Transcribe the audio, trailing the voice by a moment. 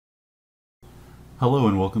Hello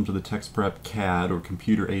and welcome to the TextPrep CAD or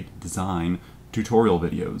Computer-Aided Design tutorial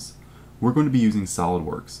videos. We're going to be using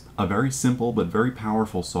SolidWorks, a very simple but very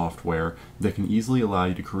powerful software that can easily allow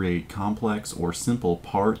you to create complex or simple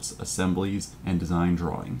parts, assemblies, and design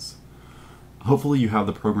drawings. Hopefully you have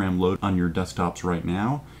the program loaded on your desktops right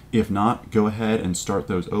now. If not, go ahead and start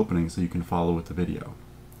those opening so you can follow with the video.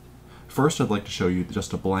 First, I'd like to show you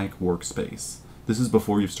just a blank workspace. This is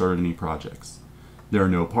before you've started any projects. There are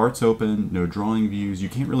no parts open, no drawing views. You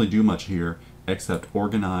can't really do much here except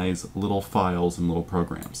organize little files and little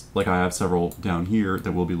programs, like I have several down here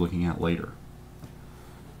that we'll be looking at later.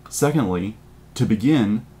 Secondly, to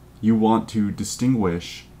begin, you want to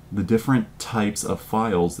distinguish the different types of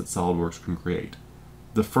files that SolidWorks can create.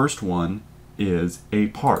 The first one is a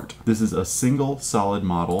part. This is a single solid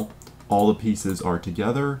model. All the pieces are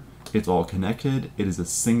together. It's all connected. It is a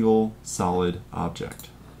single solid object.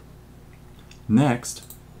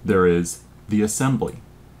 Next, there is the assembly.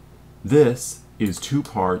 This is two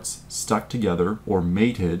parts stuck together or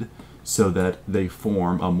mated so that they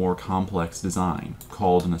form a more complex design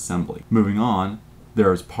called an assembly. Moving on,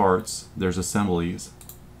 there's parts, there's assemblies,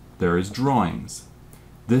 there is drawings.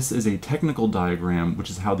 This is a technical diagram, which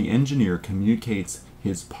is how the engineer communicates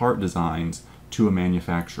his part designs to a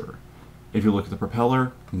manufacturer. If you look at the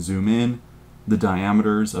propeller and zoom in, the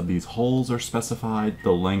diameters of these holes are specified,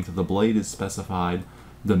 the length of the blade is specified,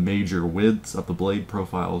 the major widths of the blade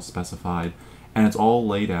profile is specified, and it's all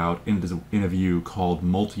laid out in a view called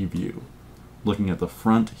multi-view, looking at the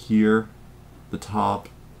front here, the top,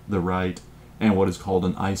 the right, and what is called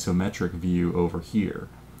an isometric view over here.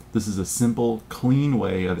 This is a simple, clean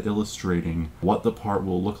way of illustrating what the part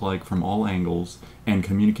will look like from all angles and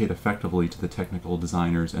communicate effectively to the technical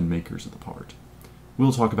designers and makers of the part.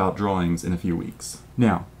 We'll talk about drawings in a few weeks.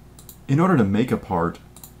 Now, in order to make a part,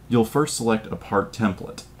 you'll first select a part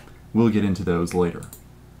template. We'll get into those later.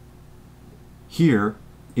 Here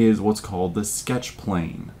is what's called the sketch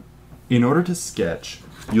plane. In order to sketch,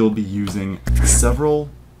 you'll be using several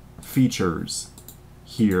features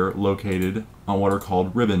here located on what are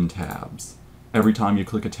called ribbon tabs. Every time you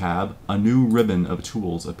click a tab, a new ribbon of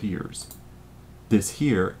tools appears. This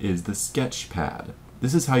here is the sketch pad.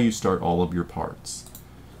 This is how you start all of your parts.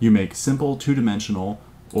 You make simple two-dimensional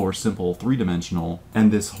or simple three-dimensional,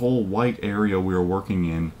 and this whole white area we're working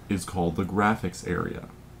in is called the graphics area.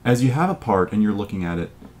 As you have a part and you're looking at it,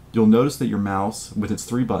 you'll notice that your mouse, with its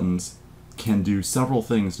three buttons, can do several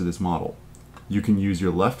things to this model. You can use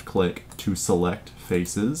your left click to select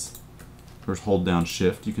faces, or hold down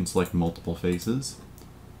Shift, you can select multiple faces.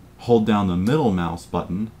 Hold down the middle mouse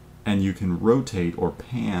button, and you can rotate or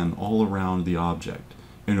pan all around the object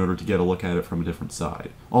in order to get a look at it from a different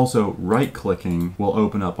side. Also, right-clicking will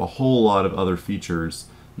open up a whole lot of other features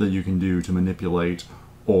that you can do to manipulate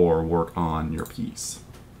or work on your piece.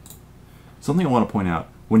 Something I want to point out,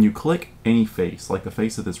 when you click any face, like the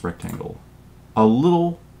face of this rectangle, a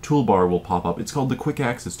little toolbar will pop up. It's called the Quick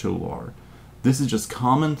Access Toolbar. This is just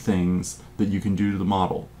common things that you can do to the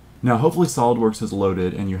model. Now, hopefully SolidWorks is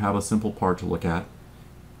loaded and you have a simple part to look at.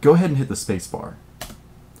 Go ahead and hit the space bar.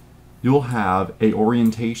 You'll have a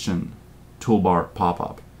orientation toolbar pop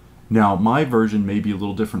up. Now, my version may be a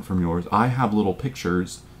little different from yours. I have little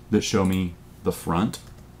pictures that show me the front,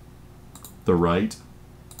 the right,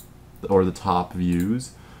 or the top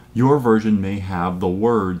views. Your version may have the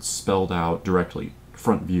words spelled out directly.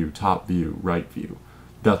 Front view, top view, right view.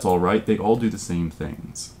 That's all right. They all do the same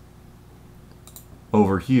things.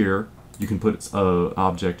 Over here, you can put an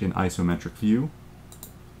object in isometric view,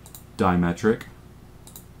 dimetric,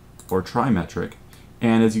 or trimetric,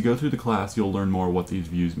 and as you go through the class you'll learn more what these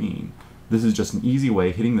views mean. This is just an easy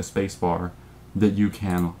way, hitting the space bar, that you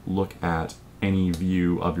can look at any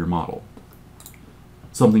view of your model.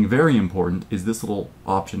 Something very important is this little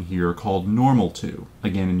option here called Normal To.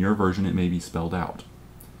 Again, in your version it may be spelled out.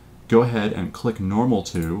 Go ahead and click Normal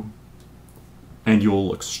To, and you'll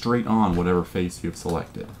look straight on whatever face you've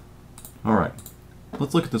selected. Alright,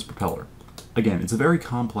 let's look at this propeller. Again, it's a very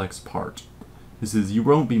complex part. You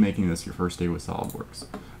won't be making this your first day with SolidWorks.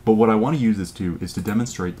 But what I want to use this to is to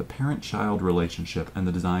demonstrate the parent-child relationship and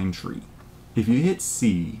the design tree. If you hit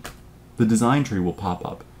C, the design tree will pop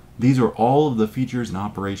up. These are all of the features and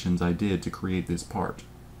operations I did to create this part.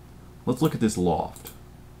 Let's look at this loft.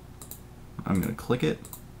 I'm going to click it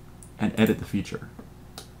and edit the feature.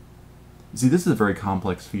 See, this is a very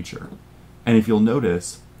complex feature. And if you'll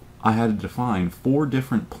notice, I had to define 4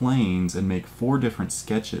 different planes and make 4 different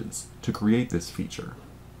sketches to create this feature.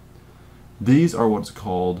 These are what's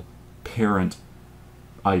called parent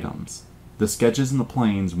items. The sketches and the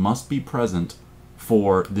planes must be present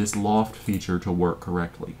for this loft feature to work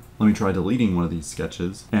correctly. Let me try deleting one of these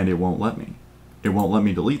sketches, and it won't let me. It won't let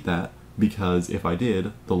me delete that because if I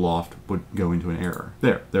did, the loft would go into an error.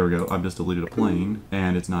 There we go. I've just deleted a plane,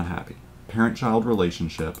 and it's not happy. Parent-child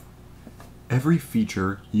relationship. Every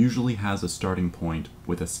feature usually has a starting point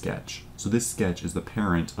with a sketch. So this sketch is the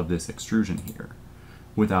parent of this extrusion here.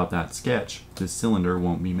 Without that sketch, this cylinder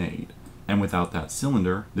won't be made. And without that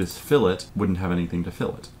cylinder, this fillet wouldn't have anything to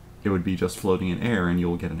fill it. It would be just floating in air and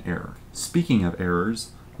you'll get an error. Speaking of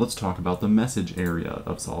errors, let's talk about the message area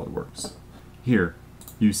of SOLIDWORKS. Here,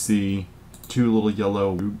 you see two little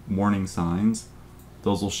yellow warning signs.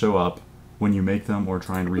 Those will show up when you make them or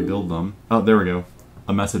try and rebuild them. Oh, there we go.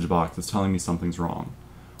 A message box that's telling me something's wrong.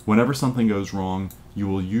 Whenever something goes wrong, you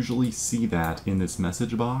will usually see that in this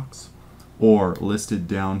message box or listed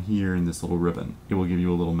down here in this little ribbon. It will give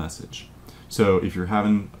you a little message. So if you're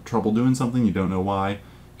having trouble doing something, you don't know why,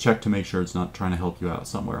 check to make sure it's not trying to help you out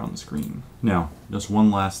somewhere on the screen. Now, just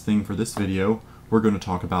one last thing for this video, we're going to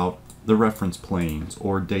talk about the reference planes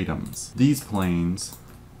or datums. These planes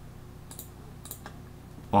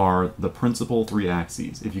are the principal three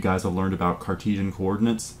axes. If you guys have learned about Cartesian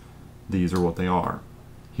coordinates, these are what they are.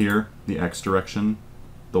 Here, the x direction,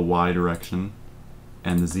 the y direction,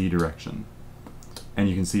 and the z direction. And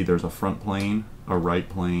you can see there's a front plane, a right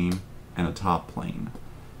plane, and a top plane.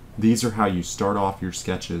 These are how you start off your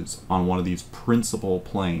sketches on one of these principal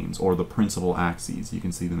planes, or the principal axes. You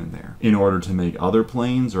can see them in there. In order to make other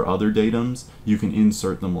planes or other datums, you can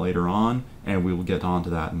insert them later on, and we will get onto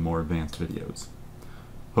that in more advanced videos.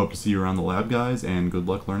 Hope to see you around the lab, guys, and good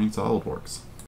luck learning SOLIDWORKS.